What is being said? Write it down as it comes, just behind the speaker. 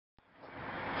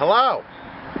Hello.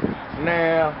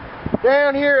 Now,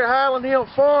 down here at Highland Hill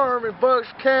Farm in Bucks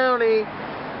County,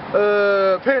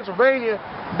 Pennsylvania,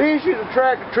 this is a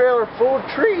tractor trailer full of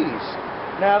trees.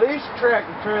 Now, this tractor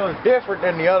trailer is different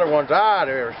than the other ones I'd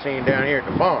ever seen down here at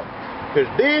the farm, because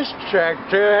this tractor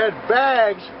trailer has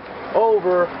bags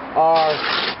over our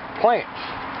plants.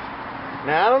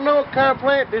 Now, I don't know what kind of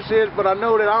plant this is, but I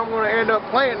know that I'm going to end up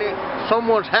planting it in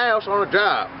someone's house on a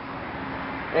job.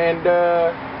 And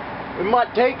it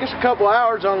might take us a couple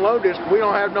hours to unload this, but we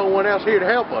don't have no one else here to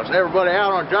help us. Everybody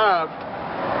out on jobs.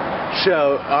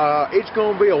 So, it's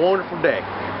going to be a wonderful day.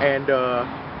 And,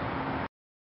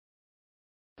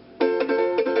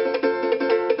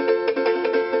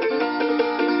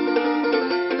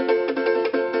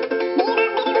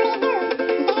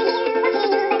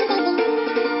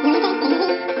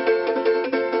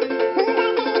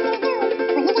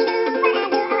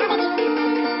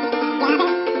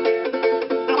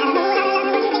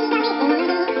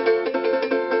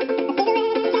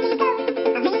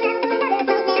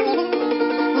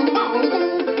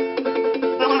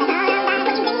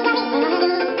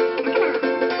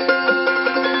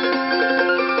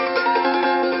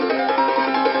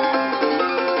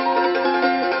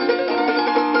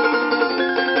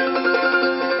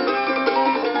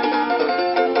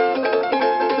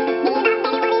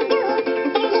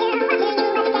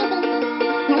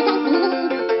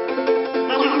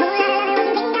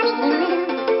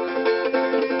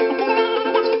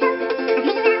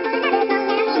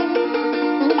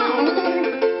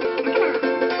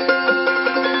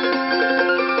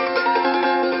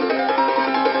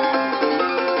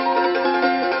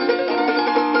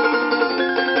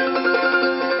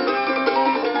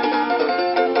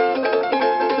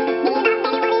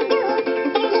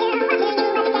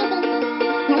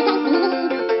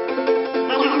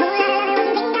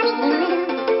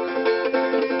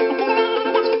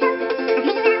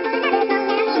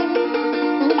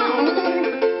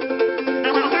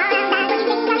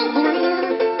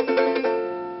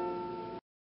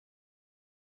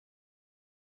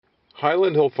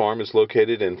 Highland Hill Farm is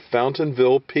located in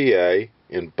Fountainville, PA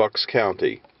in Bucks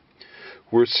County.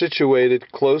 We're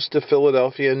situated close to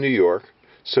Philadelphia and New York,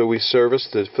 so we service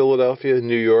the Philadelphia,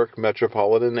 New York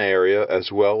metropolitan area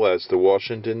as well as the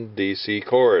Washington, D.C.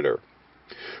 corridor.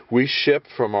 We ship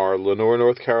from our Lenoir,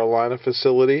 North Carolina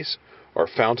facilities, our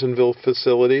Fountainville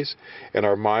facilities, and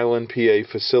our Milan, PA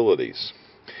facilities.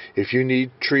 If you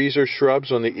need trees or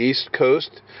shrubs on the East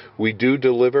Coast, we do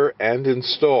deliver and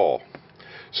install.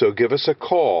 So give us a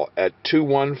call at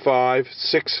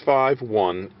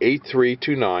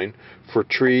 215-651-8329 for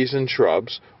trees and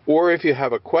shrubs, or if you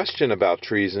have a question about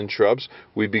trees and shrubs,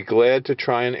 we'd be glad to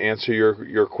try and answer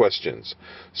your questions.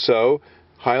 So,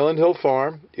 Highland Hill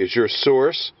Farm is your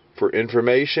source for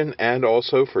information and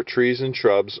also for trees and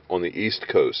shrubs on the East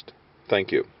Coast.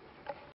 Thank you.